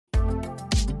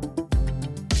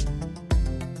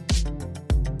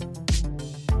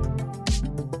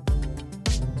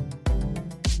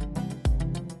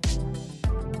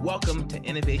Welcome to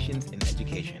Innovations in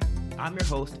Education. I'm your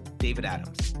host, David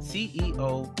Adams,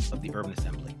 CEO of the Urban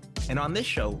Assembly. And on this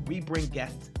show, we bring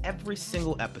guests every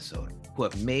single episode who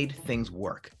have made things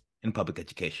work in public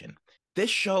education. This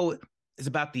show is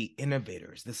about the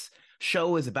innovators. This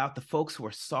show is about the folks who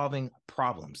are solving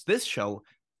problems. This show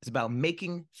is about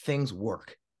making things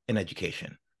work in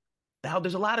education. Now,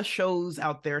 there's a lot of shows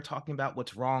out there talking about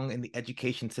what's wrong in the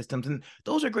education systems, and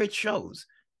those are great shows.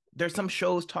 There's some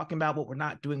shows talking about what we're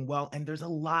not doing well, and there's a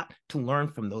lot to learn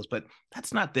from those, but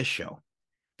that's not this show.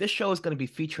 This show is going to be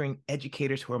featuring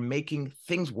educators who are making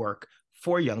things work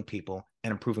for young people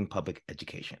and improving public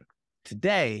education.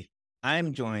 Today,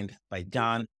 I'm joined by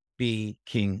John B.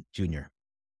 King Jr.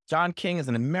 John King is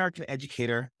an American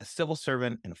educator, a civil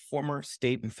servant, and a former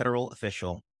state and federal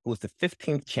official who was the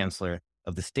 15th Chancellor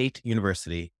of the State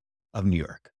University of New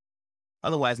York,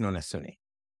 otherwise known as SUNY.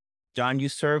 John, you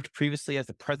served previously as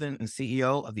the president and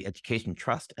CEO of the Education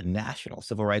Trust, a national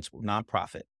civil rights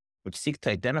nonprofit, which seeks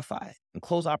to identify and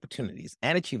close opportunities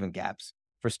and achievement gaps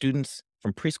for students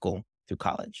from preschool through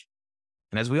college.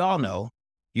 And as we all know,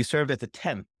 you served as the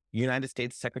 10th United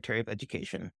States Secretary of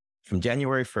Education from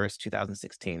January 1st,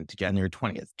 2016 to January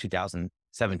 20th,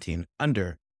 2017,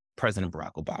 under President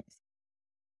Barack Obama.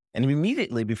 And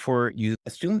immediately before you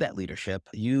assumed that leadership,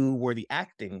 you were the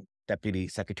acting Deputy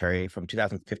Secretary from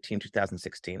 2015 to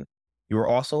 2016. You were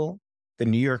also the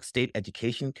New York State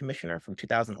Education Commissioner from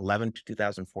 2011 to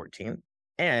 2014.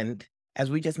 And as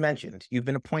we just mentioned, you've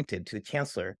been appointed to the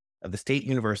Chancellor of the State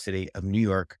University of New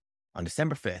York on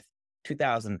December 5th,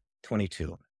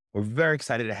 2022. We're very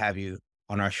excited to have you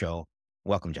on our show.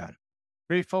 Welcome, John.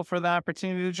 Grateful for the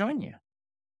opportunity to join you.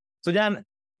 So, John,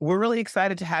 we're really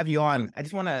excited to have you on. I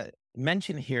just want to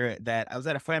mention here that I was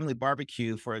at a family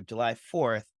barbecue for July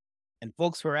 4th, and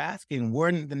folks were asking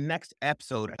when the next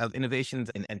episode of Innovations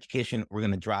in Education we're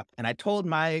going to drop. And I told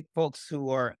my folks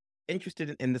who are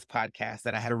interested in this podcast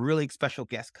that I had a really special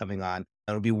guest coming on.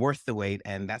 It would be worth the wait.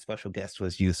 And that special guest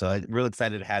was you. So I'm really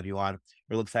excited to have you on.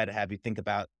 Really excited to have you think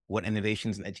about what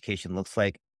innovations in education looks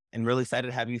like. And really excited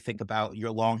to have you think about your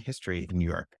long history in New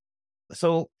York.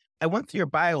 So I went through your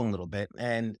bio a little bit,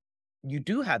 and you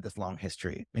do have this long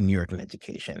history in New York in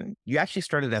education. You actually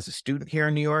started as a student here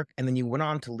in New York, and then you went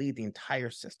on to lead the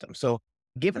entire system. So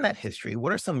given that history,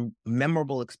 what are some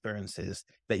memorable experiences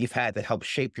that you've had that help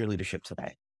shape your leadership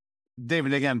today?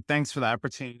 David, again, thanks for the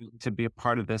opportunity to be a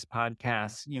part of this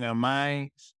podcast. You know, my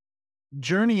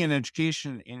journey in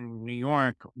education in New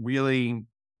York really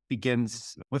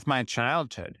begins with my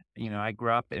childhood. You know, I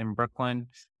grew up in Brooklyn.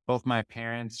 Both my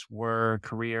parents were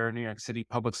career New York City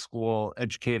public school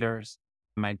educators.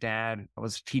 My dad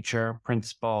was a teacher,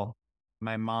 principal.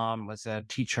 My mom was a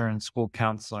teacher and school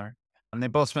counselor. And they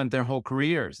both spent their whole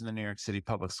careers in the New York City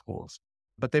public schools.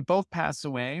 But they both passed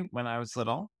away when I was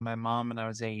little. My mom when I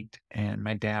was 8 and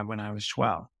my dad when I was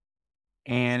 12.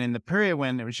 And in the period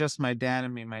when it was just my dad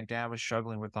and me, my dad was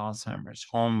struggling with Alzheimer's.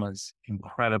 Home was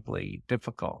incredibly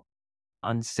difficult,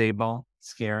 unstable,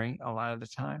 scary a lot of the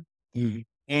time. Mm-hmm.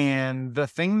 And the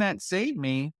thing that saved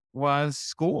me was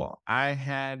school. I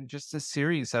had just a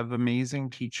series of amazing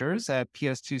teachers at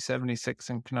PS 276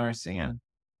 in Canarsie and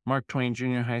Mark Twain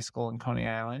Junior High School in Coney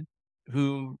Island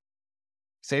who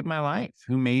saved my life,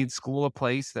 who made school a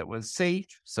place that was safe,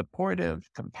 supportive,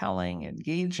 compelling,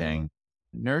 engaging,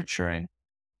 nurturing.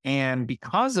 And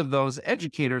because of those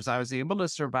educators, I was able to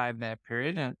survive that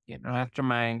period. And, you know, after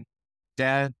my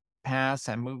dad passed,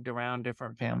 I moved around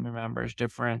different family members,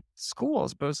 different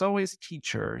schools, but it was always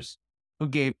teachers who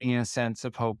gave me a sense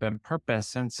of hope and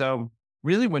purpose. And so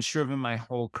really what's driven my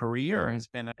whole career has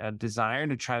been a desire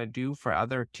to try to do for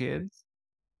other kids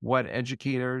what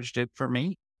educators did for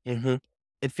me. Mm-hmm.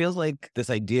 It feels like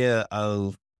this idea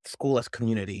of school as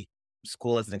community,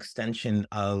 school as an extension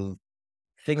of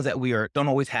things that we don't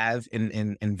always have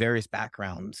in various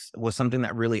backgrounds was something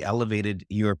that really elevated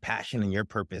your passion and your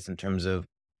purpose in terms of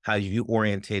how you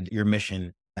oriented your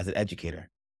mission as an educator.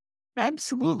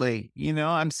 Absolutely. You know,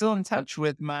 I'm still in touch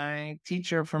with my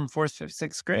teacher from 4th, 5th,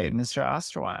 6th grade, Mr.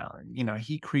 Osterweiler. You know,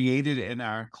 he created in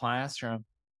our classroom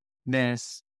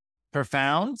this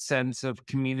profound sense of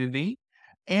community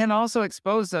and also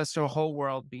exposed us to a whole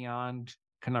world beyond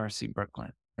Canarsie, Brooklyn.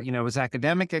 You know, it was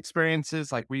academic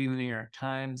experiences like reading the New York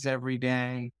Times every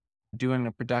day, doing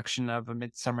a production of A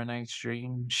Midsummer Night's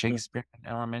Dream, Shakespeare in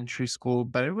elementary school,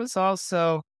 but it was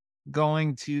also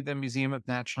going to the Museum of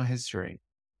Natural History,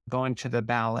 going to the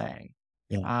ballet,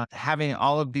 having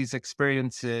all of these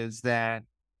experiences that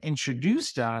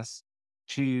introduced us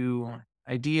to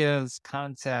ideas,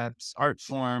 concepts, art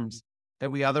forms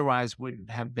that we otherwise wouldn't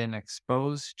have been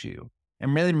exposed to,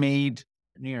 and really made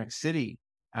New York City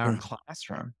our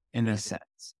classroom. in a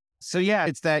sense. So yeah,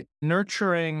 it's that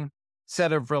nurturing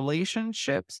set of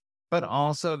relationships, but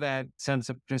also that sense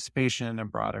of participation in a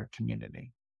broader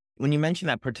community. When you mention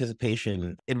that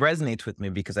participation, it resonates with me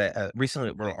because I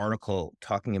recently wrote an article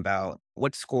talking about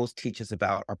what schools teach us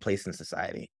about our place in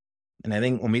society. And I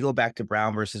think when we go back to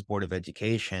Brown versus Board of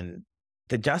Education,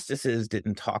 the justices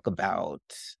didn't talk about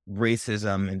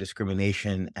racism and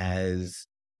discrimination as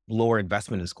lower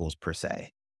investment in schools per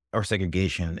se, or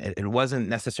segregation. It wasn't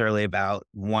necessarily about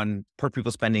one per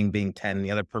pupil spending being 10,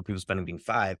 the other per pupil spending being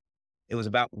 5. It was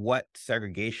about what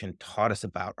segregation taught us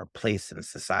about our place in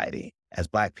society as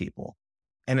Black people.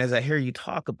 And as I hear you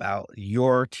talk about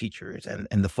your teachers and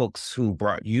the folks who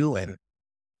brought you in,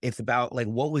 it's about like,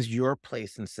 what was your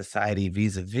place in society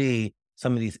vis-a-vis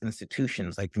some of these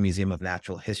institutions like the Museum of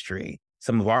Natural History,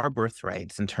 some of our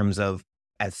birthrights in terms of,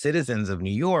 as citizens of New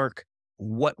York,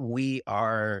 what we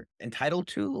are entitled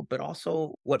to, but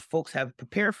also what folks have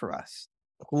prepared for us,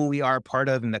 who we are part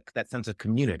of, and that sense of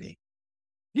community.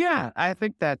 Yeah, I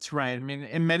think that's right. I mean,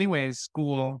 in many ways,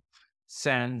 school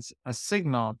sends a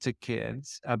signal to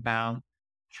kids about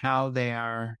how they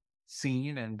are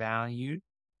seen and valued.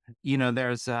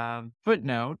 There's a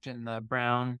footnote in the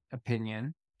Brown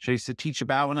opinion, which I used to teach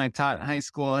about when I taught high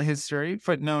school history,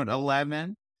 footnote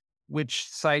 11, which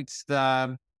cites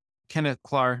the Kenneth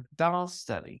Clark Doll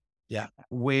study, Yeah.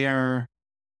 where,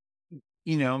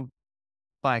 you know,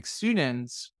 Black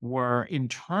students were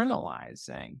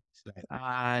internalizing Right.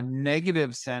 a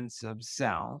negative sense of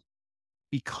self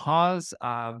because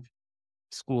of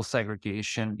school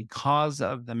segregation, because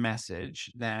of the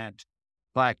message that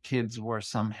Black kids were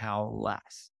somehow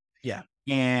less. Yeah.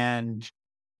 And,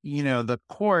 the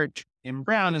court in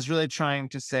Brown is really trying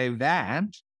to say that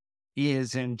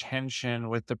is in tension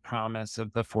with the promise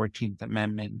of the 14th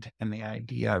Amendment and the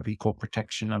idea of equal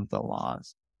protection of the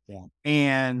laws. Yeah.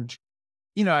 And,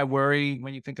 I worry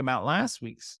when you think about last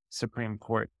week's Supreme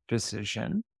Court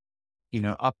decision,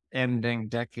 upending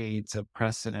decades of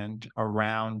precedent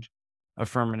around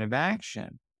affirmative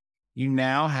action. You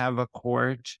now have a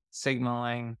court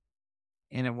signaling,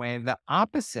 in a way, the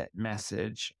opposite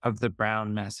message of the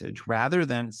Brown message, rather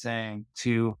than saying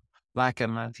to Black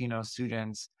and Latino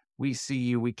students, we see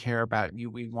you, we care about you,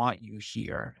 we want you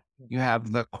here. You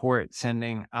have the court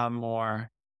sending a more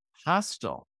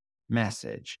hostile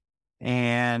message.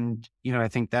 And, I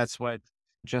think that's what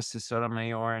Justice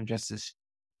Sotomayor and Justice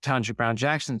Tanja Brown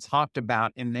Jackson talked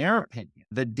about in their opinion,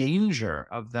 the danger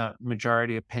of the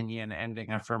majority opinion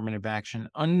ending affirmative action,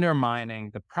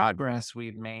 undermining the progress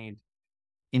we've made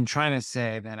in trying to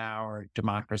say that our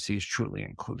democracy is truly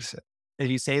inclusive. As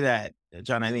you say that,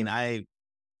 John, I mean, I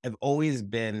have always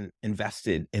been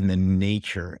invested in the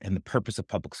nature and the purpose of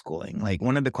public schooling. Like,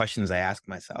 one of the questions I ask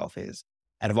myself is,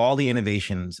 out of all the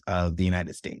innovations of the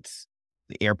United States,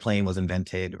 the airplane was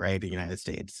invented, right, in the United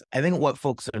States. I think what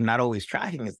folks are not always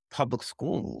tracking is public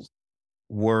schools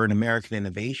were an American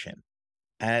innovation.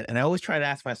 And I always try to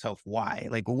ask myself why.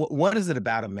 Like, what is it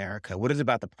about America? What is it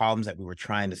about the problems that we were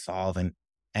trying to solve, and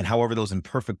however those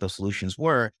imperfect those solutions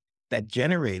were, that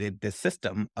generated this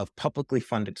system of publicly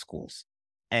funded schools,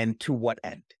 and to what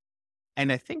end?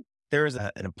 And I think there is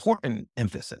an important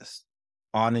emphasis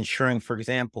on ensuring, for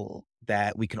example,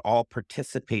 that we can all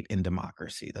participate in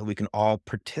democracy, that we can all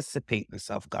participate in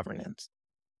self-governance.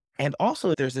 And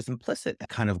also, there's this implicit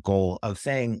kind of goal of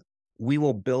saying we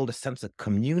will build a sense of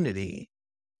community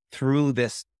through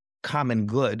this common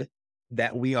good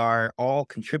that we are all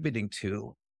contributing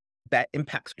to, that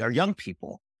impacts our young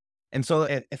people. And so,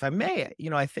 if I may,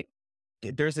 I think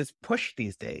there's this push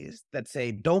these days that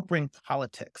say, don't bring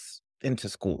politics into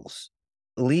schools.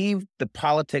 Leave the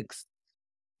politics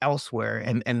elsewhere,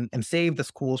 and save the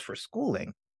schools for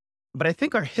schooling. But I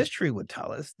think our history would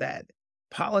tell us that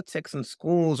politics and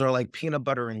schools are like peanut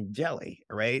butter and jelly,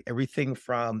 right? Everything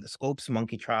from the Scopes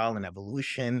monkey trial and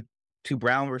evolution to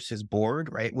Brown versus Board,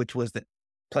 right? Which was the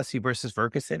Plessy versus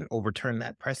Ferguson overturned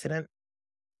that precedent.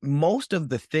 Most of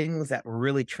the things that were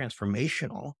really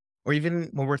transformational, or even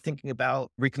when we're thinking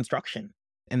about Reconstruction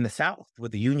in the South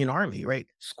with the Union Army, right?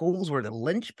 Schools were the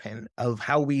linchpin of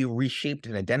how we reshaped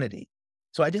an identity.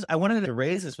 So I wanted to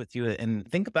raise this with you and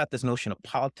think about this notion of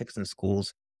politics in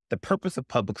schools, the purpose of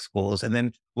public schools, and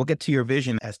then we'll get to your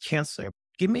vision as chancellor.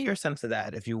 Give me your sense of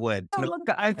that, if you would. Oh, look,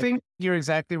 I think you're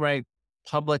exactly right.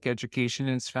 Public education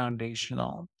is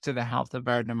foundational to the health of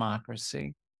our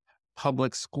democracy.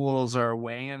 Public schools are a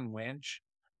way in which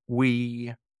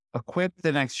we equip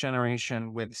the next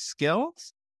generation with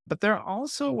skills, but they're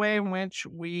also a way in which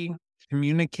we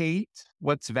communicate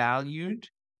what's valued,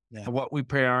 Yeah. what we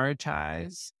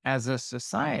prioritize as a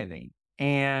society.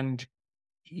 And,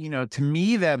 to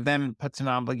me, that then puts an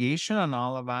obligation on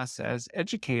all of us as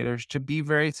educators to be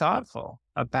very thoughtful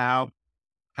about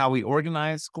how we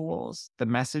organize schools, the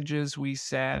messages we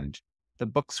send, the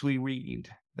books we read,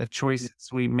 the choices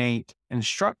we make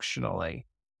instructionally.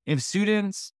 If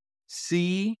students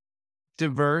see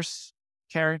diverse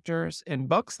characters in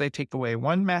books, they take away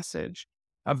one message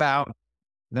about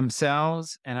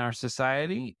themselves and our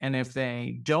society. And if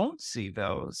they don't see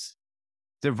those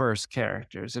diverse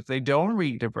characters, if they don't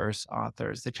read diverse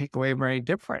authors, they take away a very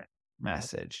different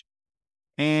message.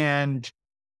 And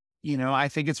I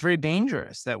think it's very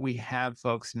dangerous that we have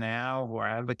folks now who are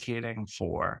advocating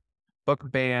for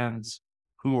book bans,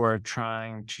 who are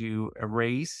trying to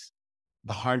erase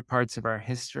the hard parts of our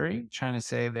history, trying to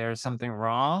say there's something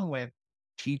wrong with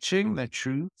teaching the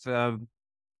truth of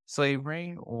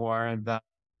slavery or the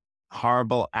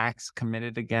horrible acts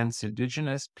committed against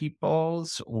indigenous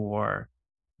peoples or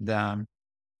the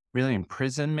really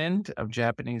imprisonment of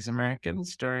Japanese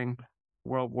Americans during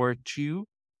World War II.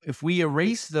 If we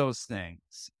erase those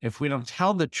things, if we don't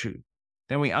tell the truth,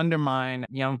 then we undermine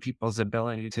young people's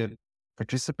ability to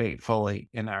participate fully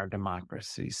in our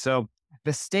democracy. So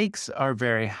the stakes are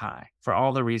very high for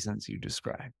all the reasons you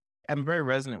described. I'm very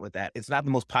resonant with that. It's not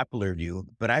the most popular view,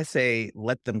 but I say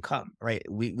let them come, right?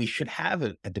 We should have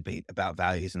a debate about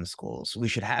values in schools. We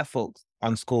should have folks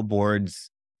on school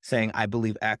boards saying, I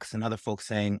believe X, and other folks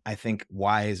saying, I think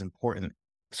Y is important.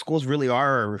 Schools really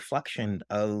are a reflection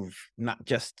of not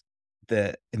just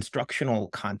the instructional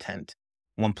content,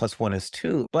 1+1 is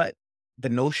 2, but the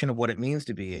notion of what it means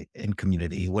to be in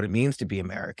community, what it means to be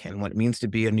American, what it means to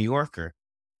be a New Yorker.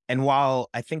 And while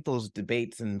I think those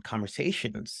debates and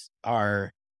conversations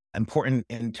are important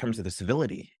in terms of the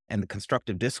civility and the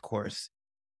constructive discourse,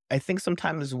 I think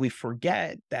sometimes we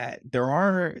forget that there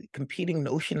are competing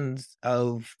notions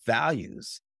of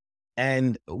values.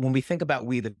 And when we think about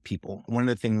we the people, one of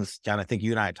the things, John, I think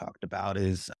you and I talked about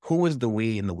is who was the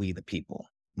we and the we the people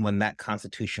when that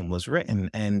Constitution was written.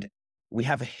 And we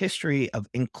have a history of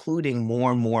including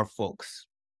more and more folks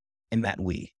in that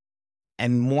we.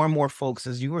 And more folks,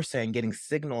 as you were saying, getting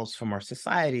signals from our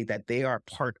society that they are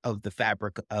part of the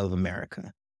fabric of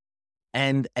America.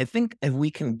 And I think if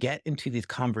we can get into these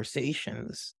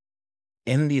conversations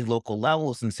in these local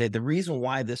levels and say the reason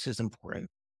why this is important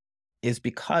is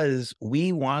because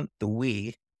we want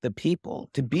the people,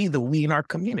 to be the we in our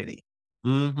community.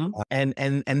 Mm-hmm.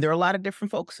 And there are a lot of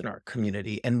different folks in our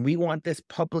community, and we want this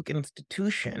public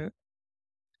institution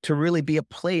to really be a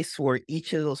place where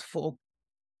each of those folks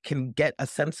can get a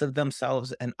sense of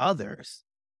themselves and others.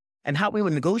 And how we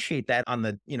would negotiate that on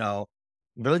the,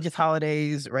 religious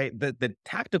holidays, right? The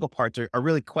tactical parts are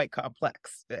really quite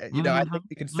complex. I think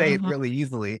we can say it really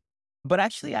easily. But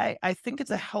actually, I think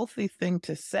it's a healthy thing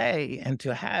to say and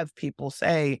to have people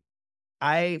say,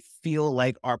 I feel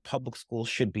like our public schools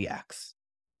should be X.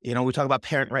 We talk about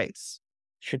parent rights.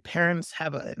 Should parents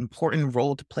have an important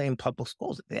role to play in public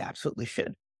schools? They absolutely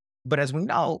should. But as we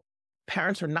know,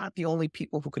 parents are not the only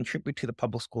people who contribute to the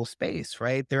public school space,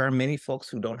 right? There are many folks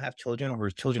who don't have children or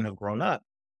whose children have grown up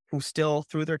who still,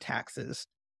 through their taxes,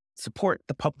 support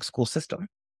the public school system.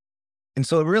 And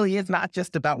so it really is not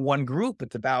just about one group.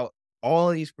 It's about all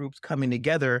of these groups coming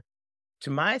together, to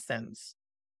my sense,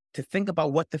 to think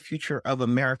about what the future of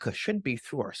America should be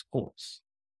through our schools.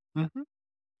 Mm-hmm.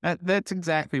 That's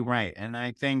exactly right. And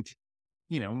I think,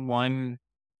 one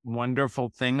wonderful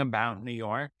thing about New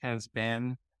York has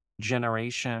been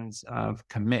generations of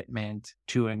commitment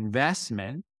to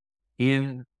investment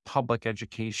in public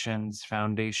education's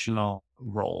foundational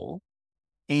role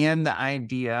and the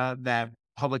idea that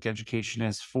public education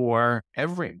is for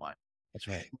everyone. That's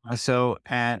right. So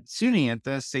at SUNY, at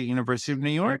the State University of New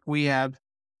York, we have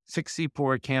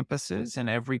 64 campuses in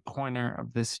every corner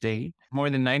of the state. More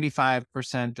than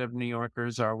 95% of New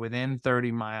Yorkers are within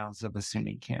 30 miles of a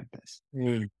SUNY campus.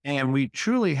 And we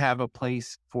truly have a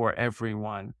place for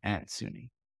everyone at SUNY,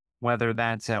 whether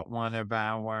that's at one of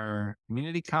our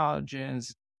community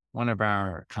colleges, one of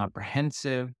our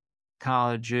comprehensive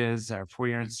colleges, our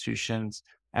four-year institutions,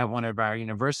 at one of our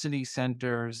university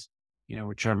centers,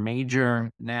 which are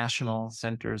major national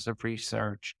centers of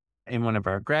research, in one of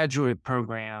our graduate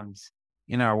programs,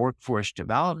 in our workforce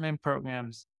development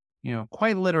programs.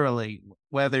 Quite literally,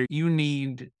 whether you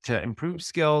need to improve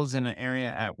skills in an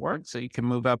area at work so you can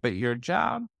move up at your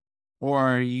job,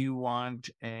 or you want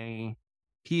a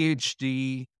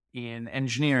PhD in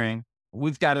engineering,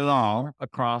 we've got it all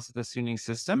across the SUNY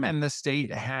system. And the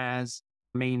state has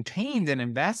maintained an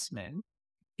investment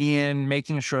in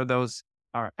making sure those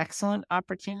are excellent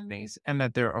opportunities and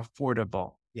that they're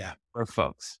affordable Yeah. for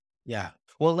folks. Yeah.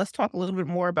 Well, let's talk a little bit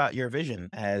more about your vision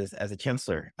as a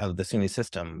chancellor of the SUNY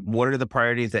system. What are the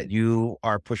priorities that you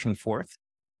are pushing forth?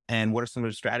 And what are some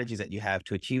of the strategies that you have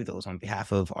to achieve those on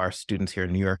behalf of our students here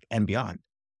in New York and beyond?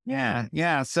 Yeah,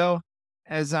 yeah. So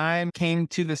as I came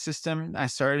to the system, I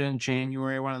started in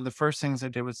January. One of the first things I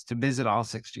did was to visit all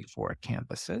 64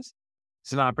 campuses.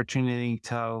 It's an opportunity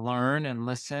to learn and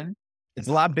listen. It's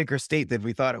a lot bigger state than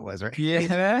we thought it was, right? Yeah,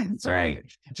 that's right.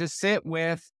 Just sit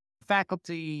with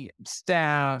faculty,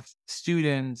 staff,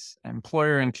 students,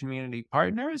 employer and community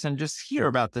partners, and just hear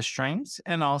about the strengths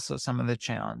and also some of the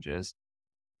challenges.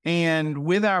 And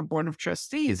with our board of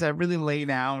trustees, I really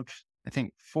laid out, I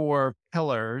think, 4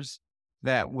 pillars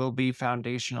that will be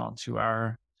foundational to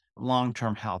our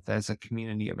long-term health as a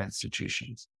community of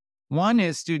institutions. One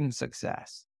is student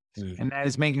success. Mm. And that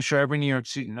is making sure every New York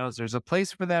student knows there's a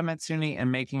place for them at SUNY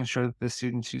and making sure that the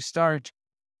students who start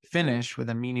finish with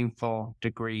a meaningful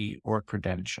degree or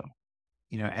credential.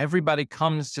 Everybody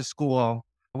comes to school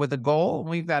with a goal.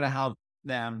 We've got to help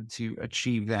them to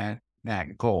achieve that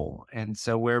goal. And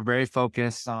so we're very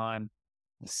focused on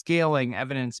scaling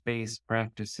evidence-based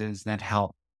practices that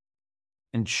help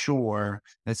ensure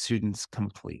that students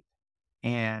complete.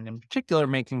 And in particular,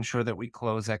 making sure that we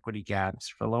close equity gaps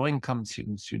for low-income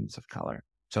students, students of color,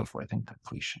 so forth, and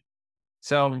completion.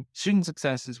 So student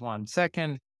success is one.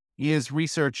 Second is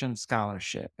research and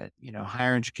scholarship.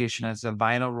 Higher education has a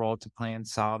vital role to play in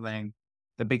solving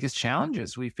the biggest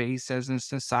challenges we face as a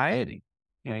society.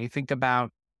 You think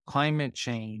about climate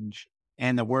change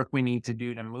and the work we need to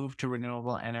do to move to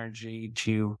renewable energy,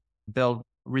 to build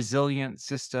resilient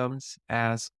systems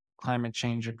as climate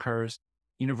change occurs.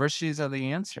 Universities are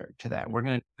the answer to that. We're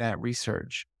going to do that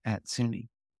research at SUNY.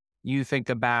 You think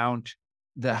about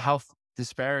the health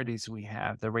disparities we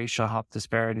have, the racial health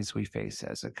disparities we face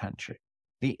as a country.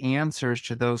 The answers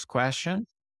to those questions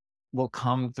will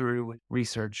come through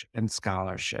research and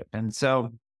scholarship. And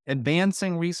so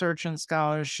advancing research and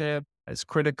scholarship is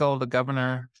critical.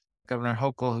 Governor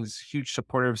Hochul, who's a huge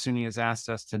supporter of SUNY, has asked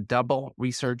us to double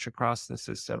research across the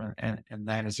system, and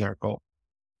that is our goal.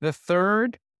 The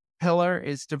third pillar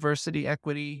is diversity,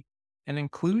 equity, and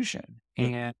inclusion.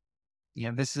 And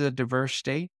this is a diverse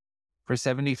state. For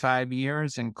 75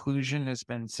 years, inclusion has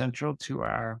been central to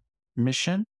our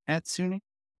mission at SUNY.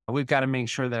 We've got to make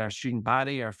sure that our student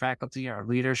body, our faculty, our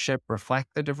leadership reflect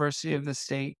the diversity of the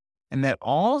state, and that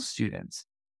all students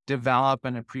develop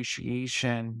an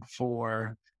appreciation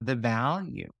for the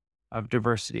value of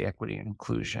diversity, equity, and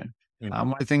inclusion.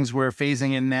 One of the things we're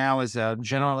phasing in now is a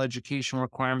general education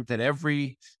requirement that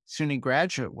every SUNY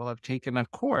graduate will have taken a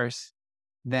course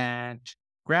that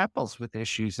grapples with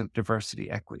issues of diversity,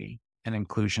 equity, and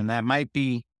inclusion. That might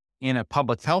be in a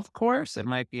public health course, it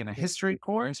might be in a history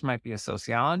course, might be a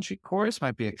sociology course,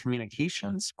 might be a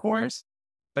communications course.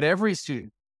 But every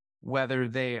student, whether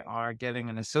they are getting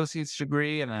an associate's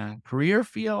degree in a career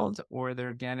field or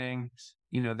they're getting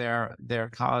their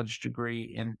college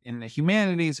degree in the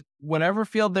humanities, whatever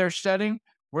field they're studying,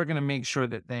 we're going to make sure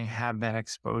that they have that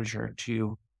exposure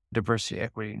to diversity,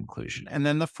 equity, and inclusion. And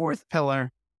then the fourth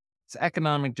pillar is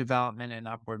economic development and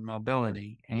upward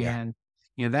mobility. And,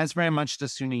 that's very much the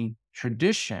SUNY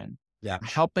tradition,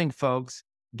 helping folks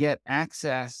get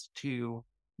access to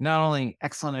not only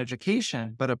excellent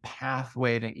education, but a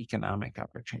pathway to economic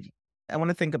opportunity. I want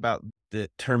to think about the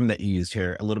term that you used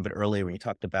here a little bit earlier when you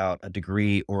talked about a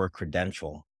degree or a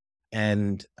credential.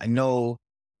 And I know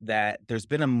that there's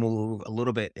been a move a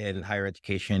little bit in higher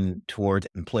education towards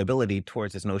employability,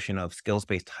 towards this notion of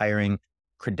skills-based hiring,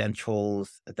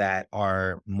 credentials that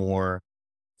are more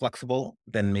flexible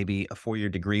than maybe a 4-year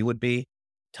degree would be.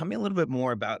 Tell me a little bit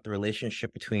more about the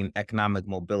relationship between economic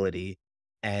mobility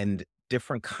and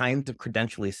different kinds of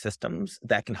credentialing systems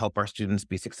that can help our students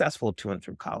be successful to and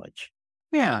through college.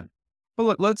 Yeah. Well,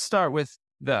 look, let's start with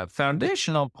the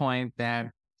foundational point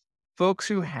that folks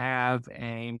who have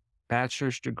a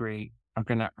bachelor's degree are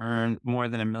going to earn more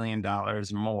than $1 million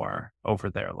more over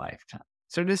their lifetime.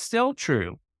 So it is still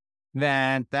true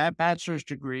that bachelor's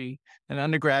degree, an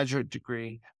undergraduate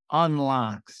degree,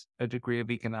 unlocks a degree of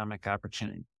economic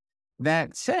opportunity.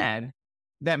 That said,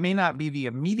 that may not be the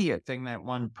immediate thing that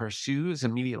one pursues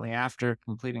immediately after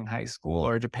completing high school,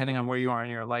 or depending on where you are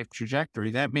in your life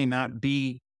trajectory, that may not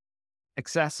be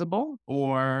accessible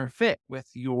or fit with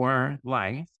your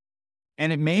life.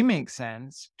 And it may make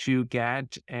sense to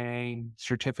get a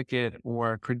certificate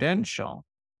or credential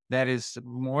that is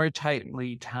more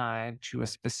tightly tied to a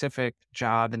specific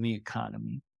job in the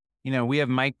economy. We have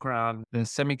Micron, the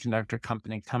semiconductor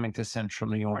company, coming to Central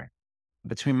New York.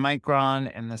 Between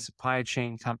Micron and the supply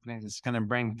chain companies, it's going to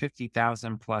bring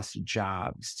 50,000 plus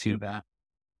jobs to that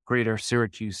greater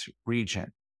Syracuse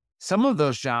region. Some of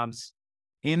those jobs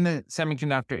in the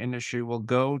semiconductor industry will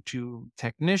go to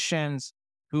technicians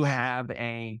who have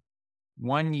a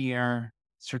 1-year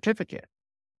certificate.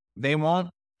 They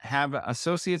won't have an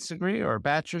associate's degree or a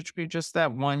bachelor's degree, just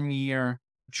that 1-year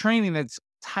training that's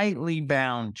tightly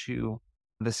bound to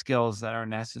the skills that are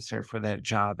necessary for that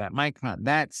job at Micron.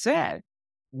 That said,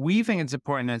 we think it's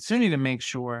important at SUNY to make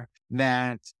sure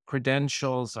that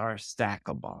credentials are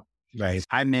stackable. Right.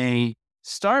 I may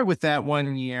start with that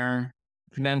 1-year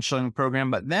credentialing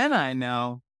program, but then I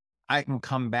know I can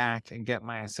come back and get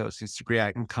my associate's degree.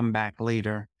 I can come back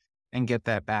later and get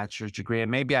that bachelor's degree. And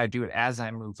maybe I do it as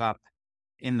I move up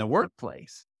in the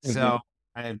workplace. So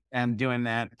I am doing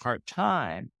that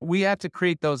part-time. We have to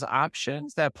create those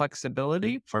options, that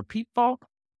flexibility for people.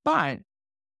 But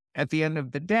at the end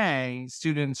of the day,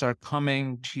 students are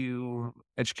coming to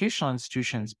educational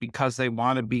institutions because they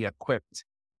want to be equipped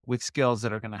with skills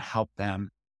that are going to help them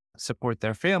support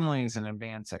their families and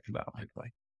advance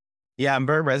economically. Yeah, I'm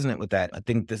very resonant with that. I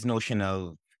think this notion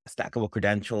of stackable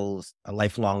credentials, a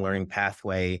lifelong learning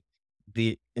pathway,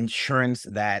 the insurance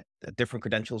that different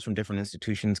credentials from different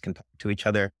institutions can talk to each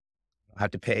other,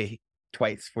 have to pay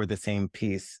twice for the same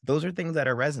piece. Those are things that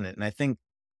are resonant. And I think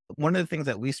one of the things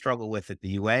that we struggle with at the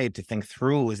UA to think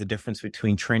through is the difference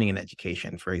between training and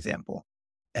education, for example.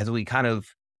 As we kind of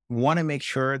want to make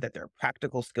sure that there are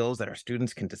practical skills that our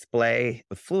students can display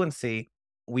with fluency,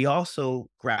 we also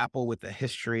grapple with the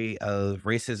history of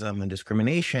racism and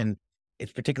discrimination.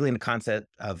 It's particularly in the concept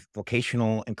of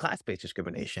vocational and class-based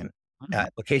discrimination,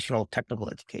 vocational technical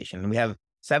education. And we have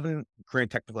 7 career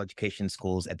technical education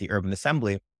schools at the Urban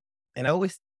Assembly. And I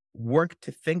always work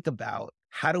to think about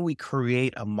how do we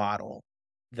create a model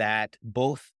that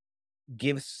both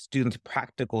gives students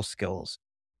practical skills,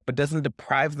 but doesn't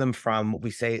deprive them from what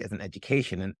we say as an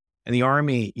education. And in the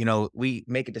Army, we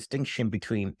make a distinction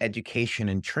between education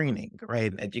and training,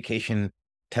 right? Education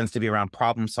tends to be around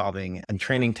problem solving, and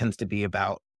training tends to be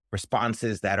about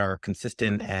responses that are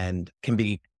consistent and can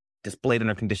be displayed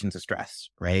under conditions of stress,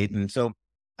 right? And so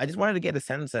I just wanted to get a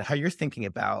sense of how you're thinking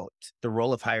about the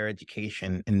role of higher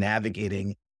education in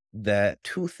navigating the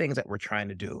 2 things that we're trying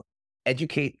to do: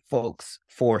 educate folks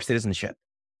for citizenship,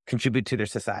 contribute to their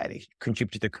society,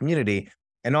 contribute to their community,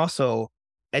 and also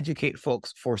educate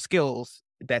folks for skills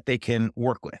that they can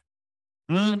work with.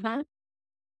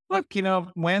 Look,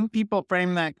 when people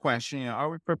frame that question, are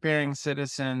we preparing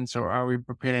citizens or are we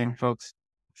preparing folks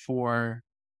for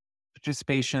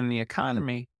participation in the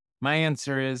economy? My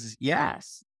answer is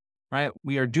yes, right?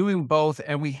 We are doing both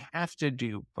and we have to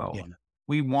do both. Yeah.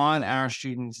 We want our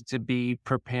students to be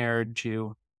prepared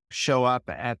to show up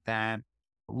at that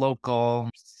local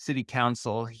city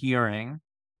council hearing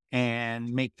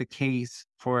and make the case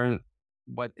for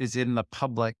what is in the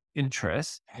public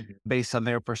interest based on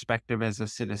their perspective as a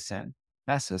citizen.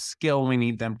 That's a skill we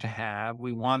need them to have.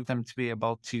 We want them to be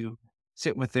able to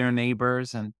sit with their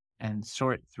neighbors and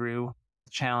sort through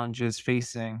challenges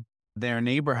facing their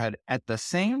neighborhood. At the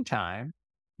same time,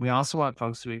 we also want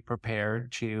folks to be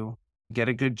prepared to get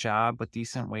a good job with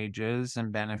decent wages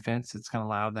and benefits. It's going to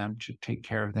allow them to take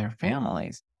care of their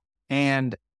families.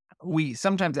 And we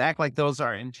sometimes act like those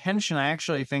are in tension. I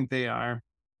actually think they are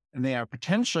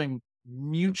potentially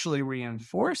mutually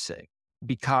reinforcing,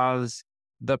 because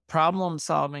the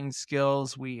problem-solving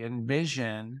skills we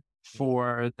envision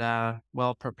for the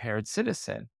well-prepared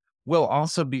citizen will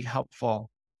also be helpful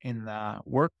in the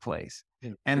workplace.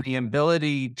 And the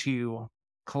ability to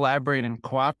collaborate and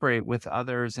cooperate with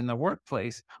others in the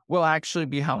workplace will actually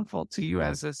be helpful to you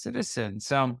as a citizen.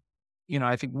 So,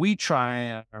 I think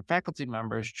our faculty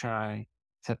members try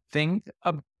to think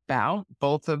about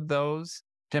both of those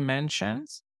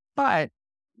dimensions. But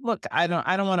look, I don't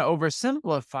want to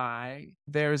oversimplify.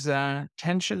 There's a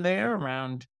tension there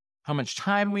around how much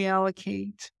time we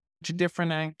allocate to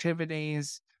different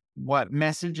activities, what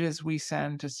messages we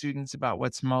send to students about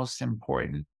what's most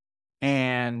important.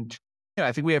 And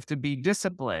I think we have to be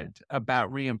disciplined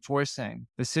about reinforcing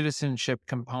the citizenship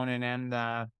component and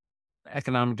the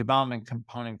economic development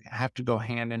component have to go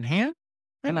hand in hand.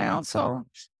 And I also,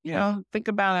 think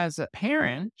about, as a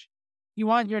parent, you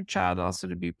want your child also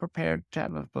to be prepared to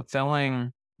have a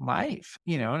fulfilling life,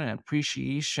 and an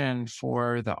appreciation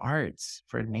for the arts,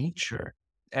 for nature.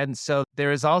 And so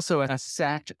there is also a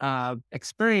set of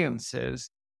experiences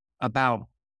about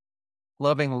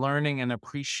loving, learning, and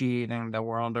appreciating the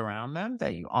world around them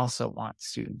that you also want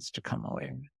students to come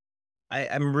away with.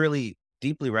 I'm really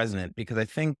deeply resonant, because I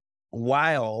think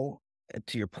while,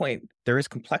 to your point, there is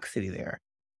complexity there,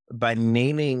 by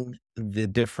naming the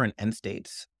different end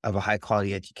states of a high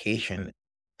quality education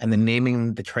and then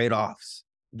naming the trade-offs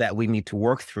that we need to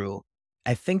work through,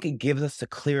 I think it gives us a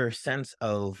clearer sense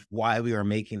of why we are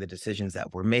making the decisions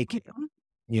that we're making.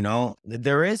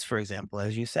 There is, for example,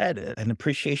 as you said, an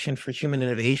appreciation for human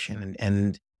innovation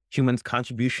and humans'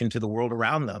 contribution to the world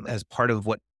around them as part of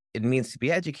what it means to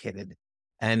be educated.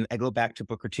 And I go back to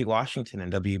Booker T. Washington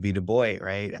and W.B. Du Bois,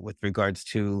 right, with regards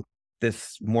to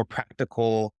this more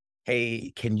practical,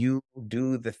 hey, can you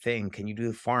do the thing? Can you do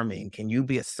the farming? Can you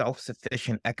be a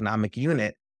self-sufficient economic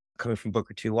unit? Coming from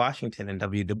Booker T. Washington and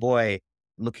W. Du Bois,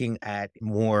 looking at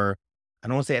more, I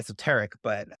don't want to say esoteric,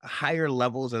 but higher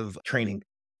levels of training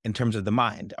in terms of the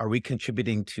mind. Are we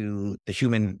contributing to the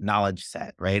human knowledge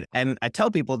set, right? And I tell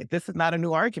people that this is not a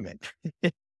new argument.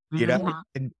 you know, Mhm.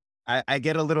 And I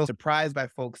get a little surprised by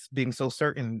folks being so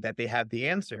certain that they have the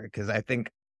answer, because I think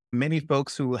many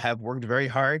folks who have worked very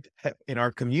hard in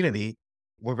our community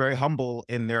were very humble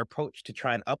in their approach to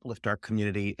try and uplift our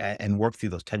community and work through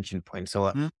those tension points.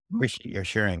 So Mhm. appreciate your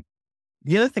sharing.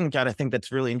 The other thing, John, I think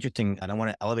that's really interesting, and I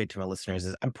want to elevate to my listeners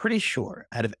is I'm pretty sure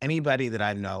out of anybody that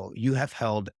I know, you have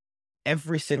held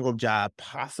every single job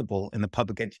possible in the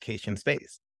public education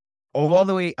space, all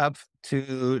the way up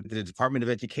to the Department of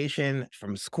Education,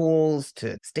 from schools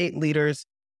to state leaders.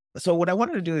 So what I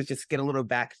wanted to do is just get a little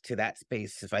back to that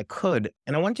space if I could.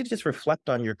 And I want you to just reflect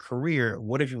on your career.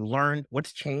 What have you learned?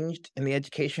 What's changed in the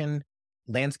education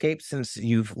landscape since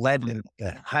you've led in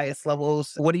the highest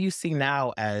levels? What do you see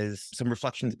now as some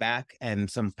reflections back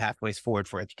and some pathways forward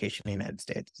for education in the United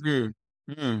States? Mm.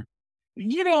 Mm.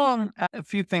 A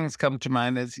few things come to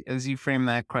mind as you frame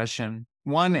that question.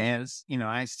 One is,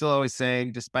 I still always say,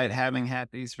 despite having had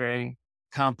these very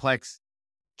complex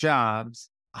jobs,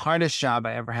 hardest job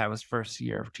I ever had was first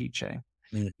year of teaching.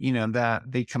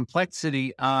 Mm, The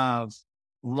complexity of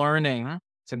learning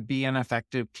to be an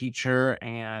effective teacher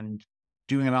and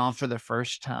doing it all for the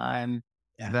first time,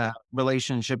 yeah. the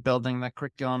relationship building, the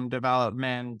curriculum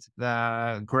development,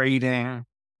 the grading,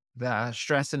 the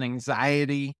stress and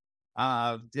anxiety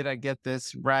of, did I get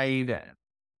this right?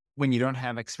 When you don't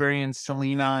have experience to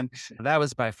lean on, that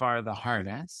was by far the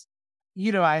hardest.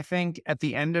 I think at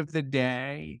the end of the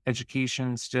day,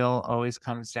 education still always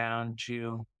comes down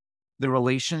to the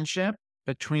relationship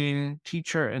between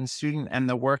teacher and student and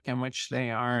the work in which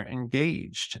they are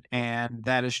engaged. And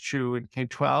that is true in K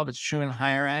 12, it's true in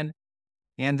higher ed. At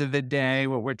the end of the day,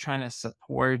 what we're trying to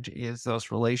support is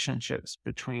those relationships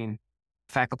between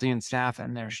faculty and staff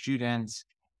and their students,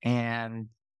 and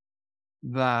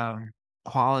the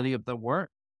quality of the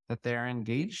work that they're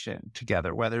engaged in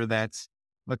together, whether that's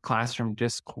the classroom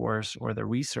discourse or the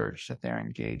research that they're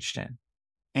engaged in.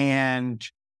 And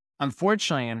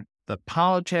unfortunately, in the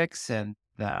politics and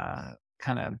the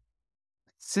kind of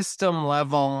system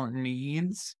level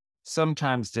needs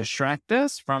sometimes distract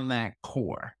us from that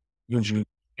core, which Mhm,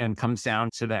 and comes down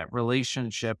to that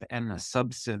relationship and the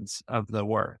substance of the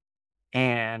work.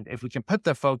 And if we can put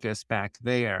the focus back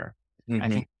there, I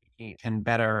mhm. think we can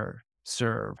better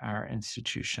serve our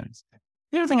institutions.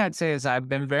 The other thing I'd say is I've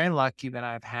been very lucky that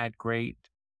I've had great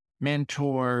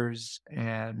mentors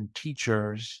and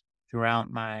teachers throughout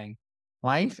my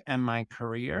life and my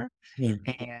career.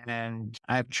 Mm. And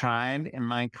I've tried in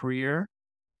my career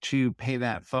to pay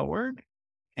that forward.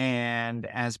 And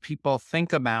as people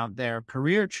think about their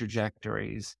career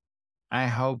trajectories, I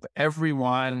hope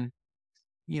everyone,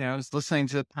 is listening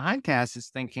to the podcast is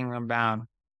thinking about,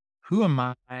 who am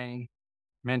I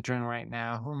mentoring right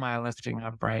now? Who am I lifting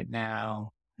up right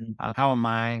now? Mm. How am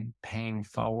I paying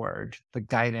forward the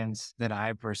guidance that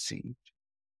I've received?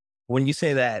 When you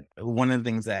say that, one of the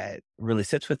things that really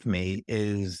sits with me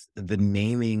is the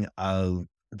naming of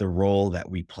the role that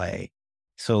we play.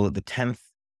 So the 10th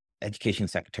Education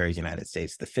Secretary of the United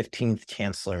States, the 15th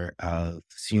Chancellor of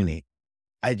SUNY.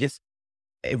 I just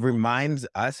It reminds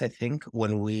us, I think,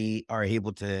 when we are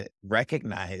able to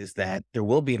recognize that there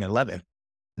will be an 11th,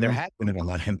 there Mm, has been an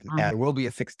 11th, mm, there will be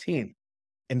a 16th.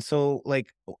 And so,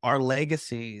 like, our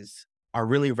legacies are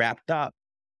really wrapped up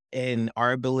in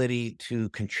our ability to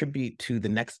contribute to the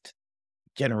next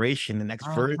generation, the next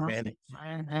mhm, version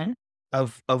mhm.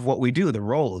 of what we do, the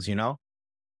roles. 100%.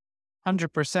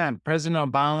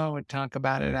 President Obama would talk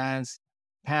about it as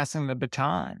passing the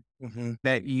baton, Mhm,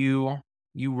 that you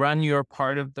run your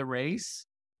part of the race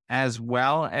as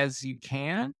well as you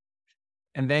can,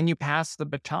 and then you pass the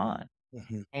baton.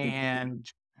 mhm,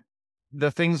 And the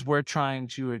things we're trying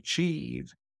to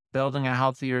achieve, building a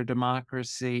healthier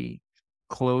democracy,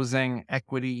 closing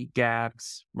equity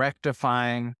gaps,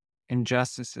 rectifying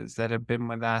injustices that have been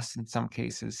with us in some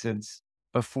cases since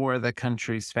before the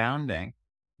country's founding.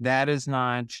 That is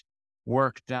not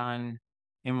work done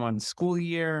in one school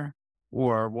year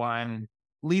or one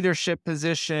leadership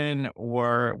position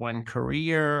or one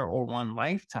career or one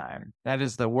lifetime. That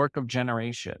is the work of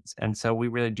generations. And so we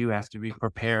really do have to be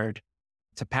prepared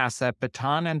to pass that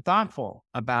baton and thoughtful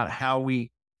about how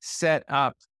we set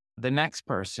up the next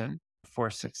person for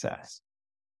success.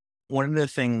 One of the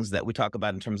things that we talk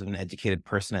about in terms of an educated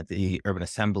person at the Urban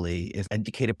Assembly is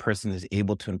educated person is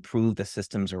able to improve the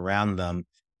systems around them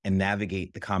and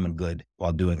navigate the common good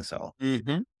while doing so. Hmm.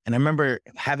 And I remember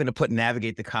having to put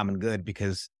navigate the common good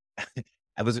because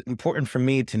it was important for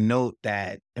me to note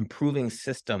that improving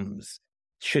systems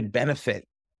should benefit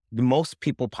the most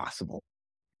people possible.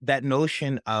 That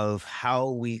notion of how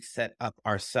we set up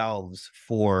ourselves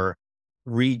for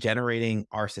regenerating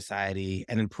our society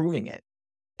and improving it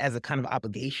as a kind of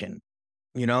obligation.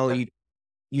 You know,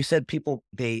 you said people,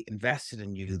 they invested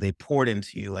in you, they poured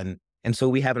into you, and so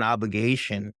we have an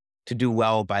obligation to do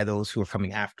well by those who are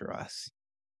coming after us.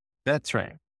 That's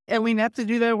right. And we have to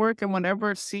do that work in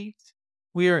whatever seat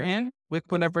we are in with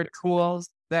whatever tools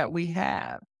that we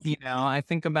have. I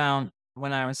think about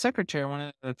when I was secretary, one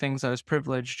of the things I was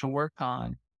privileged to work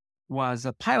on was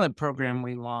a pilot program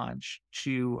we launched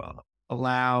to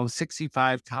allow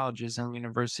 65 colleges and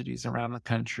universities around the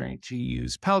country to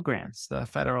use Pell Grants, the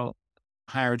federal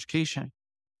higher education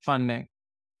funding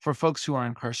for folks who are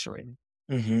incarcerated.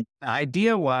 Hmm. The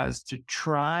idea was to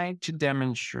try to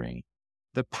demonstrate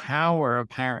the power of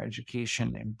higher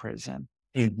education in prison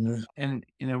Hmm. and,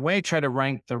 in a way, try to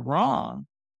right the wrong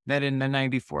that in the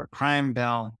 94 crime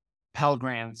bill, Pell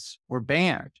Grants were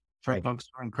banned for Right. folks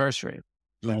who are incarcerated.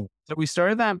 Right. So we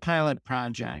started that pilot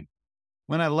project.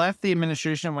 When I left the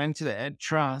administration and went to the Ed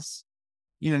Trust,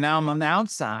 now I'm on the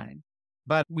outside,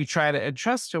 but we try to Ed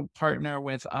Trust to partner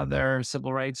with other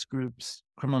civil rights groups,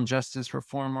 criminal justice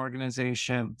reform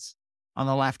organizations on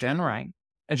the left and right,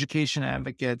 education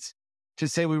advocates to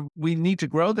say we need to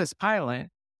grow this pilot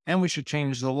and we should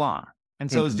change the law. And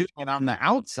so I was Hmm. doing it on the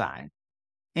outside.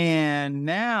 And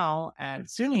now at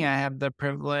SUNY, I have the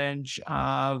privilege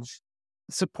of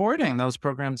supporting those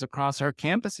programs across our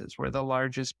campuses. We're the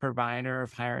largest provider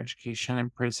of higher education in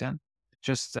prison.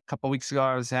 Just a couple weeks ago,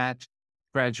 I was at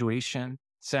graduation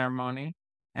ceremony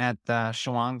at the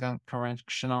Shawanga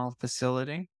Correctional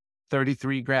Facility.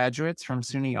 33 graduates from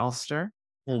SUNY Ulster.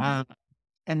 Hmm.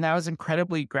 And that was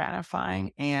incredibly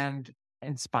gratifying and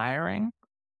inspiring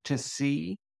to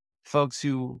see folks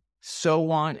who so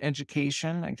want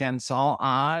education against all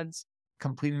odds,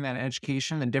 completing that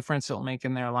education, the difference it'll make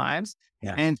in their lives.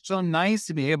 Yeah. And it's so nice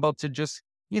to be able to just,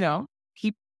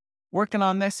 keep working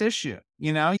on this issue,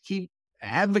 keep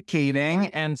advocating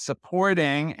and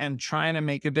supporting and trying to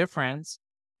make a difference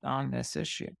on this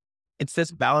issue. It's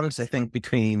this balance, I think,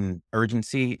 between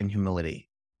urgency and humility,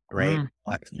 right? Mm.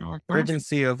 Like Mhm.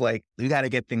 urgency of like, we got to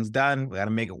get things done, we got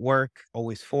to make it work,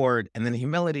 always forward. And then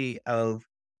humility of,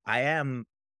 I am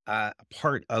a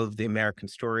part of the American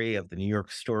story, of the New York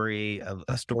story, of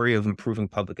a story of improving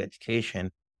public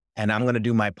education. And I'm going to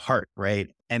do my part, right?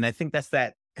 And I think that's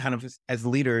that kind of, as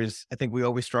leaders, I think we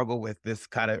always struggle with this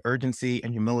kind of urgency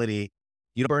and humility.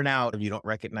 You don't burn out if you don't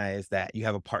recognize that you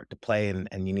have a part to play and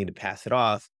you need to pass it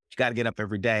off. You got to get up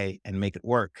every day and make it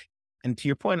work. And to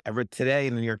your point, I read today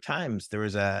in the New York Times, there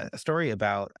was a story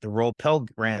about the role Pell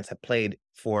Grants have played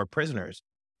for prisoners,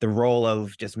 the role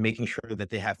of just making sure that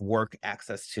they have work,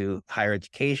 access to higher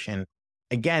education,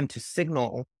 again, to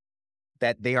signal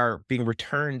that they are being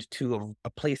returned to a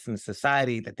place in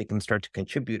society that they can start to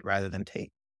contribute rather than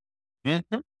take.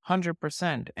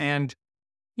 100%. And,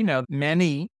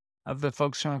 many of the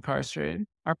folks who are incarcerated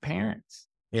are parents.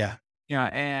 Yeah.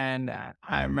 And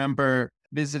I remember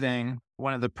visiting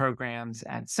one of the programs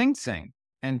at Sing Sing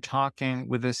and talking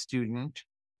with a student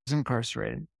who's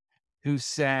incarcerated who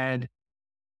said,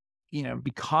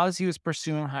 because he was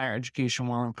pursuing higher education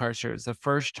while incarcerated, it was the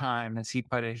first time, as he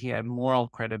put it, he had moral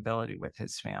credibility with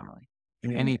his family.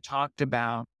 And he talked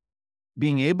about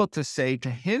being able to say to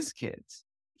his kids,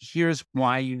 here's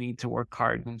why you need to work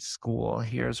hard in school.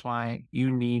 Here's why you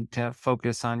need to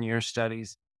focus on your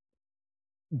studies,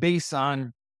 based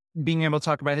on being able to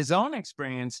talk about his own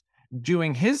experience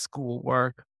doing his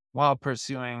schoolwork while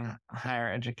pursuing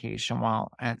higher education while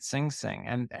at Sing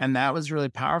Sing. And that was really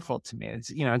powerful to me. It's,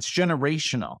 it's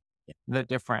generational, the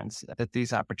difference that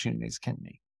these opportunities can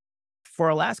make. For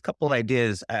our last couple of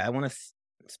ideas, I want to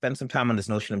spend some time on this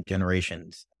notion of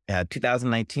generations.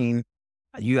 2019,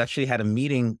 you actually had a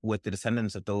meeting with the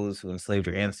descendants of those who enslaved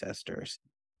your ancestors.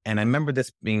 And I remember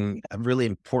this being a really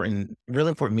important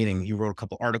meeting. You wrote a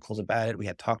couple articles about it. We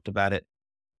had talked about it.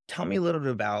 Tell me a little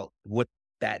bit about what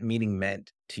that meeting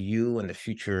meant to you and the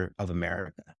future of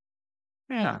America.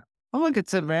 Yeah. Well, look,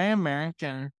 it's a very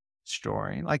American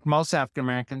story. Like most African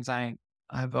Americans, I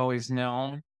I've always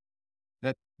known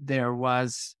that there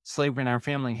was slavery in our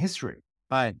family history.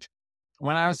 But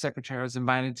when I was secretary, I was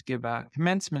invited to give a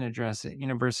commencement address at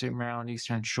University of Maryland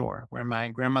Eastern Shore, where my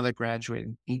grandmother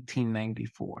graduated in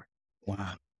 1894.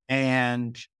 Wow.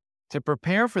 And to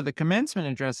prepare for the commencement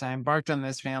address, I embarked on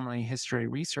this family history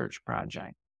research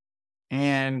project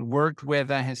and worked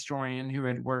with a historian who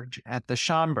had worked at the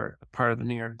Schomburg, part of the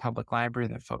New York Public Library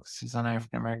that focuses on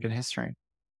African American history.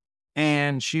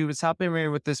 And she was helping me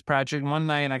with this project. One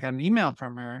night, I got an email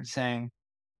from her saying,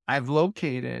 I've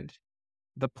located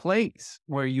the place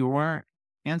where your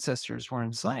ancestors were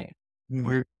enslaved,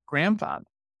 where your grandfather.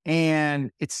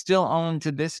 And it's still owned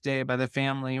to this day by the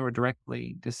family or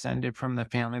directly descended from the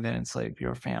family that enslaved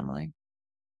your family.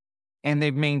 And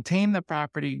they've maintained the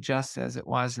property just as it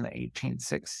was in the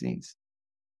 1860s.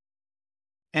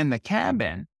 And the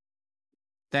cabin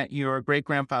that your great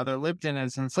grandfather lived in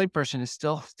as an enslaved person is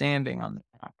still standing on the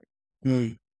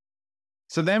property.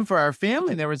 So then for our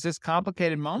family, there was this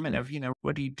complicated moment of,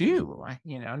 what do you do?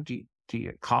 Do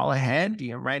you call ahead? Do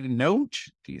you write a note?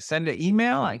 Do you send an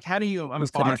email? Like, how do you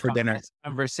embark for dinner this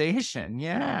conversation?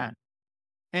 Yeah.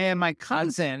 And my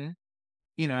cousin,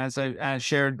 as I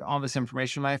shared all this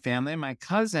information with my family, my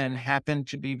cousin happened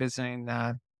to be visiting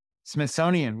the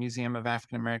Smithsonian Museum of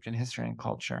African American History and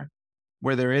Culture,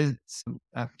 where there is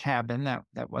a cabin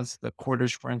that was the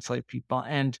quarters for enslaved people.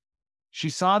 And she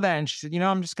saw that and she said,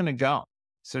 I'm just going to go.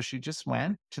 So she just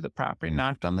went to the property,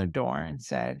 knocked on the door and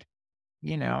said,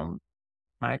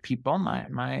 my people,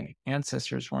 my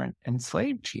ancestors weren't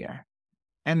enslaved here.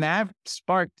 And that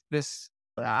sparked this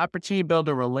opportunity to build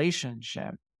a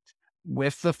relationship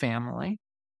with the family,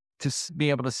 to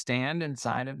be able to stand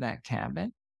inside of that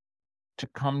cabin, to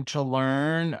come to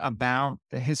learn about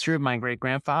the history of my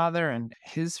great-grandfather and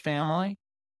his family.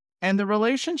 And the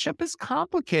relationship is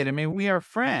complicated. I mean, we are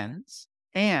friends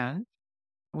and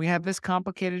we have this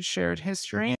complicated shared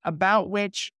history about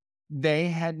which they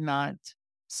had not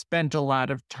spent a lot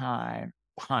of time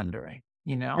pondering,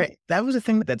 Right. That was the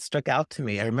thing that stuck out to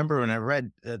me. I remember when I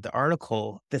read the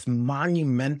article, this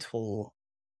monumental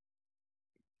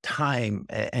time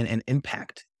and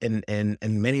impact in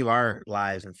many of our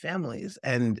lives and families.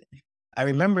 And I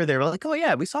remember they were like, "Oh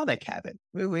yeah, we saw that cabin.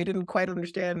 We didn't quite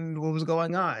understand what was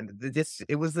going on."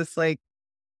 It was this like,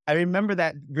 I remember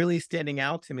that really standing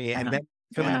out to me, and then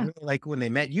feeling really like when they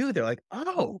met you, they're like,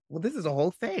 "Oh, well, this is a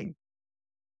whole thing."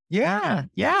 Yeah.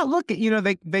 Yeah. Look,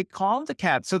 they called the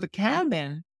cabin. So the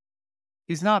cabin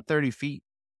is not 30 feet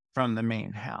from the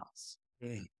main house.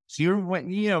 So when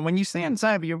you stay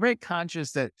inside, you're very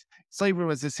conscious that slavery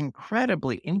was this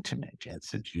incredibly intimate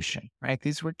institution, right?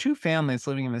 These were two families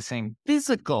living in the same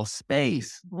physical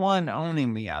space, one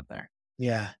owning the other.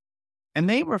 Yeah. And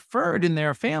they referred in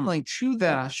their family to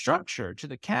the structure, to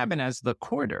the cabin, as the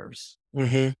quarters.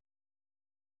 Mm-hmm.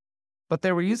 But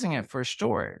they were using it for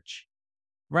storage,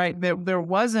 right? There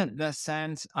wasn't the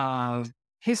sense of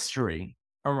history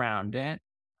around it.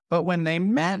 But when they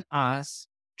met us,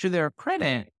 to their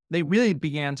credit, they really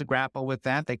began to grapple with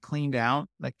that. They cleaned out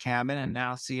the cabin and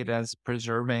now see it as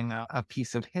preserving a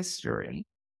piece of history.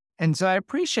 And so I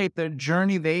appreciate the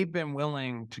journey they've been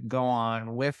willing to go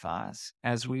on with us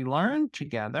as we learn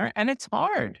together. And it's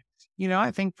hard.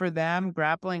 I think for them,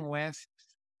 grappling with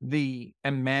the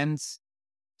immense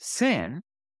sin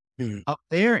of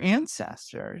their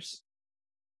ancestors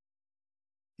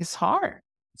is hard.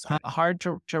 It's hard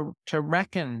to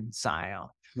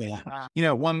reconcile. Yeah.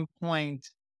 At one point,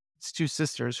 it's two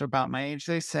sisters who are about my age.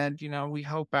 They said, we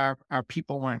hope our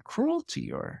people weren't cruel to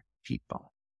your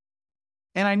people.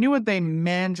 And I knew what they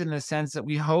meant in the sense that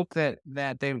we hope that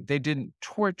they didn't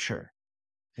torture.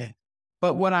 Yeah.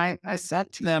 But what I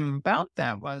said to them about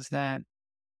that was that,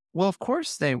 well, of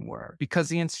course they were, because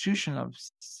the institution of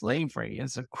slavery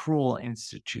is a cruel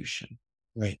institution.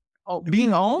 Right.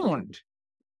 Being owned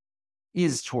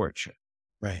is torture.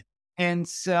 Right. And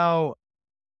so,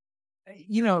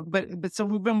 but so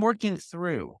we've been working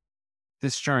through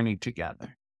this journey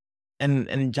together.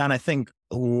 And John, I think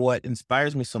what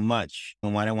inspires me so much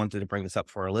and why I wanted to bring this up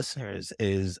for our listeners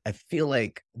is I feel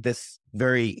like this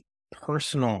very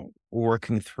personal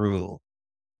working through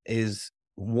is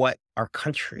what our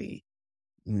country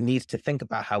needs to think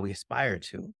about how we aspire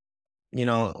to.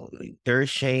 There is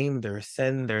shame, there is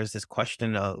sin, there's this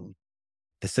question of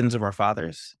the sins of our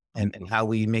fathers and how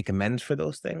we make amends for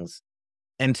those things.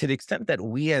 And to the extent that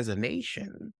we as a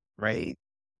nation, right,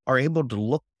 are able to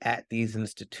look at these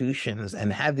institutions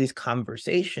and have these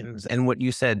conversations and what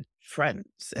you said,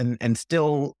 friends, and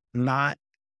still not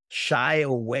shy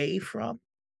away from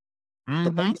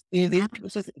Mm-hmm. these people.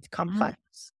 It's complex.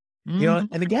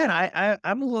 And again,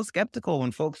 I'm a little skeptical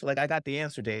when folks are like, I got the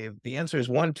answer, Dave. The answer is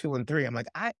 1, 2, and 3. I'm like,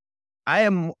 I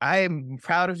am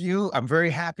proud of you. I'm very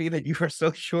happy that you are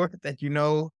so sure that you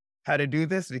know how to do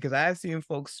this, because I've seen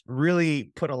folks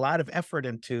really put a lot of effort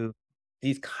into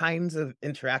these kinds of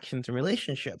interactions and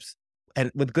relationships,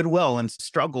 and with goodwill, and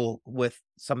struggle with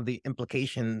some of the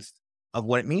implications of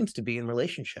what it means to be in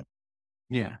relationship.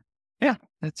 Yeah. Yeah,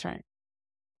 that's right.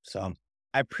 So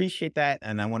I appreciate that.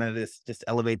 And I wanted to just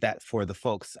elevate that for the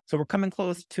folks. So we're coming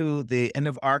close to the end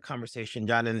of our conversation,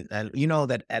 John. And you know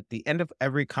that at the end of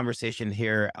every conversation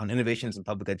here on innovations in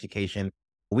public education,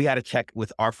 we got to check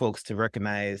with our folks to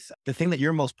recognize the thing that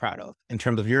you're most proud of in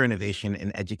terms of your innovation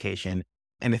in education,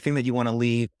 and the thing that you want to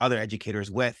leave other educators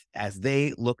with as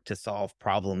they look to solve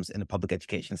problems in the public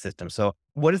education system. So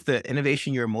what is the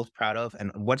innovation you're most proud of?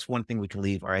 And what's one thing we can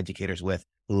leave our educators with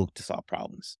who look to solve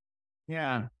problems?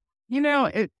 Yeah.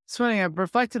 It's funny. I've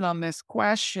reflected on this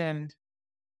question,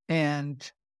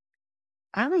 and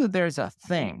I don't know that there's a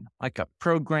thing like a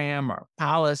program or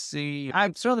policy.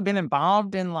 I've certainly been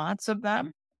involved in lots of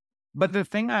them, but the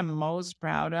thing I'm most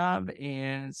proud of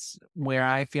is where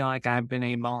I feel like I've been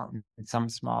able, in some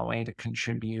small way, to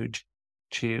contribute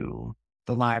to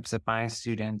the lives of my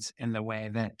students in the way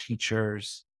that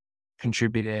teachers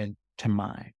contributed to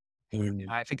mine.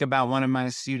 I think about one of my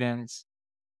students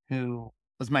who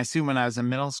was my student when I was a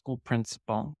middle school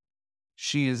principal.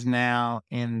 She is now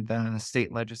in the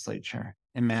state legislature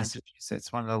in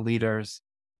Massachusetts, one of the leaders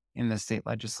in the state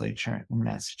legislature in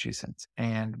Massachusetts.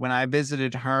 And when I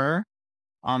visited her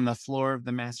on the floor of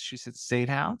the Massachusetts State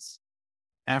House,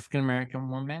 African-American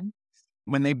woman,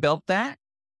 when they built that,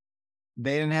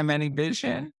 they didn't have any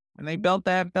vision. When they built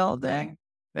that building,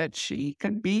 that she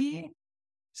could be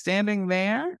standing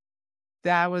there,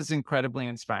 that was incredibly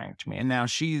inspiring to me. And now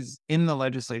she's in the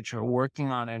legislature working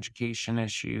on education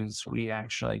issues. We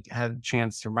actually had a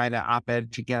chance to write an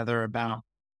op-ed together about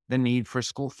the need for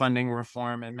school funding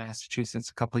reform in Massachusetts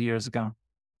a couple of years ago.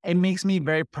 It makes me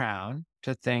very proud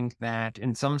to think that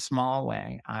in some small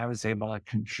way, I was able to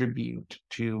contribute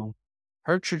to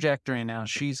her trajectory. And now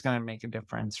she's going to make a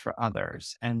difference for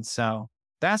others. And so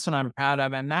that's what I'm proud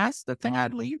of. And that's the thing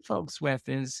I'd leave folks with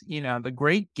is, the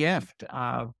great gift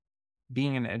of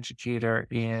being an educator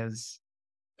is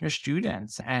your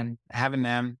students, and having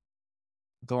them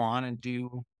go on and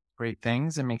do great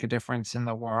things and make a difference in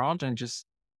the world, and just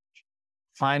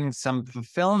finding some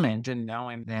fulfillment in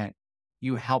knowing that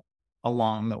you help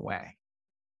along the way.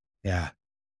 Yeah.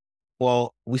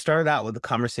 Well, we started out with a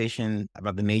conversation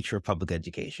about the nature of public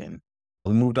education.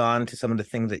 We moved on to some of the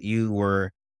things that you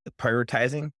were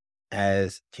prioritizing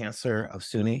as Chancellor of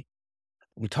SUNY.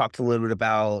 We talked a little bit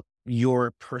about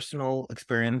your personal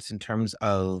experience in terms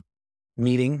of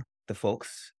meeting the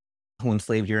folks who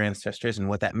enslaved your ancestors and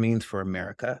what that means for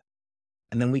America.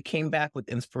 And then we came back with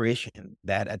inspiration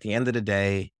that at the end of the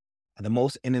day, the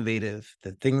most innovative,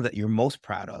 the thing that you're most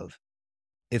proud of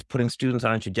is putting students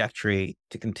on a trajectory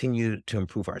to continue to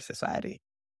improve our society.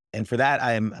 And for that,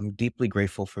 I'm deeply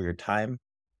grateful for your time.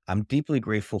 I'm deeply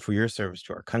grateful for your service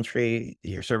to our country,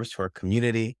 your service to our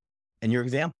community, and your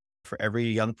example for every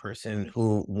young person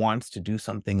who wants to do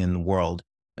something in the world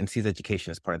and sees education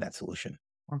as part of that solution.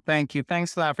 Well, thank you.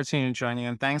 Thanks for the opportunity to join you.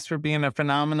 And thanks for being a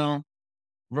phenomenal,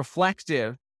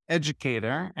 reflective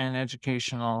educator and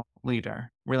educational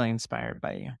leader. Really inspired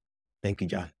by you. Thank you,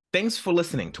 John. Thanks for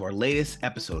listening to our latest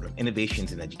episode of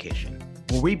Innovations in Education,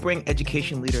 where we bring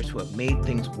education leaders who have made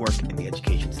things work in the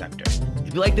education sector.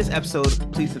 If you like this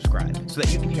episode, please subscribe so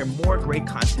that you can hear more great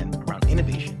content around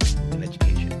innovation in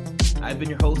education. I've been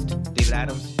your host, David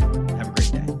Adams. Have a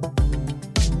great day.